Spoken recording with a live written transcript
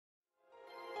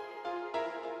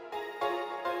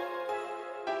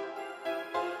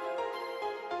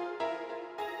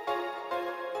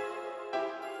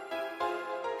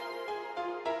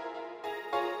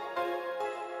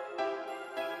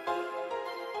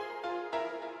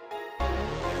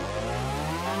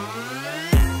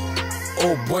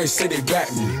Old boys say they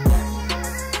back me,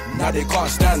 now they can't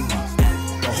stand me.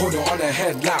 But hold it on their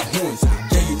head like horns.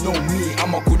 Yeah, you know me,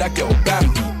 I'ma call that girl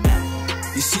Bambi.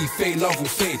 You see, fake love will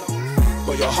fade,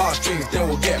 but your heartstrings, they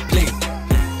will get played.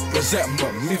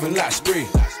 Resentment, moving like spray,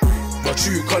 but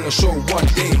true color show one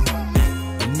day.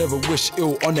 I never wish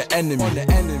ill on the enemy.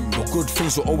 But good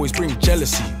things will always bring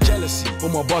jealousy. All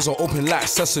my bars are open like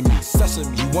sesame.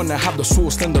 You wanna have the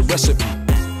sauce, then the recipe.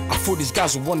 I thought these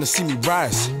guys would wanna see me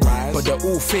rise, but they're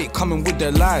all fake, coming with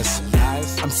their lies.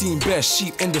 I'm seeing bare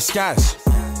sheep in disguise.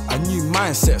 A new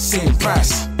mindset, same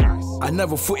price. I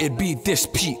never thought it'd be this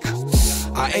peak.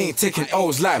 I ain't taking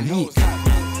L's like Meek.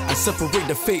 I separate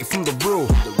the fake from the real.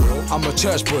 I'm a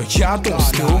church boy, yeah, I don't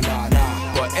steal.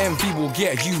 But envy will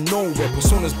get you nowhere.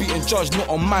 Personas being judged not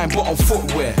on mine but on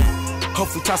footwear.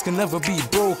 Healthy ties can never be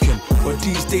broken, but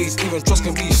these days even trust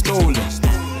can be stolen.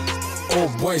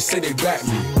 Old boys say they back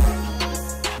me,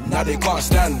 now they can't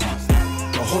stand me.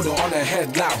 But hold it on their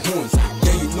head like horns.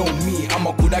 Yeah, you know me,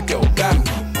 I'ma call that girl Bambi.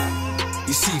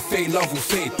 You see, fake love will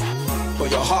fade, but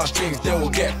your heartstrings, they will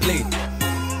get played.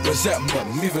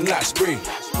 Resentment, moving like spray,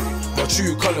 but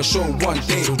true color show one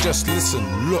day. So just listen,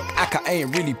 look, I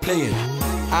ain't really playing.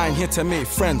 I ain't here to make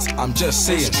friends, I'm just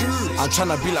saying. I'm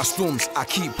tryna be like storms, I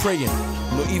keep praying.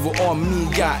 No evil on me,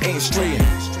 yeah, I ain't straying.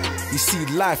 You see,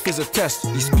 life is a test.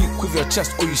 You speak with your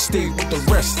chest or you stay with the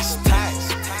rest.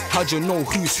 How'd you know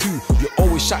who's who? You're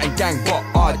always shouting gang, but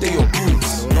are they your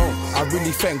goons? I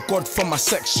really thank God for my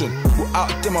section.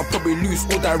 Without them, I'll probably lose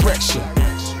all direction.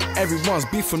 Everyone's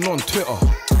beefing on Twitter,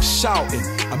 shouting,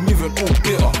 I'm moving all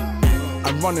bitter.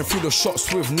 I'm running through the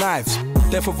shops with knives.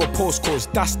 Death of a postcodes,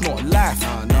 that's not life.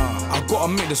 I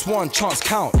gotta make this one chance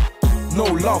count. No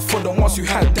love for the ones who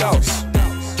had doubts.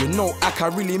 You know I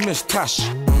can really miss Tash.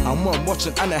 I weren't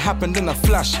watching and it happened in a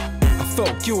flash. I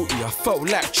felt guilty, I felt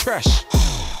like trash.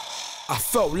 I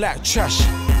felt like trash,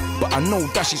 but I know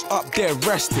that she's up there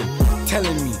resting,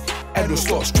 telling me, Edo,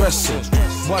 stop stressing.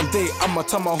 One day I'ma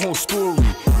tell my whole story.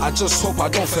 I just hope I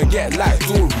don't forget like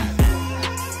Dory.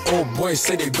 Old boys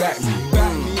say they back me,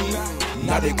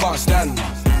 now they can't stand me.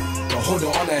 But hold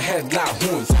it on their head like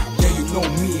horns. Yeah, you know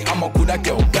me, I'ma call that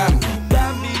girl Bambi.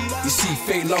 You see,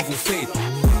 fake love will fade,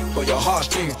 but your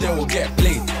heartstrings, they will get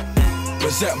played.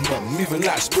 Resentment, moving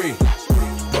like spray,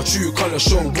 but true color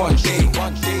show one day.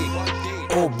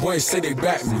 Old boys say they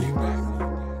back me,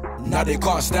 now they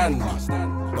can't stand me.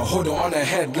 But hold it on their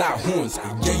head like horns.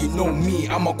 Yeah, you know me,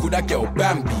 I'ma call that girl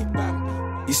Bambi.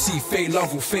 You see, fake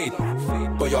love will fade,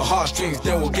 but your heartstrings,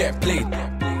 they will get played.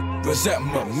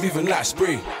 Resentment, moving like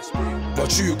spray, but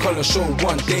true color show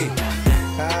one day.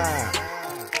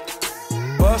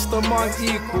 Burst the man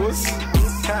equals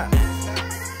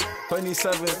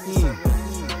 2017.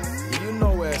 You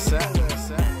know where it's at.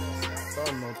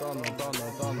 Don't know.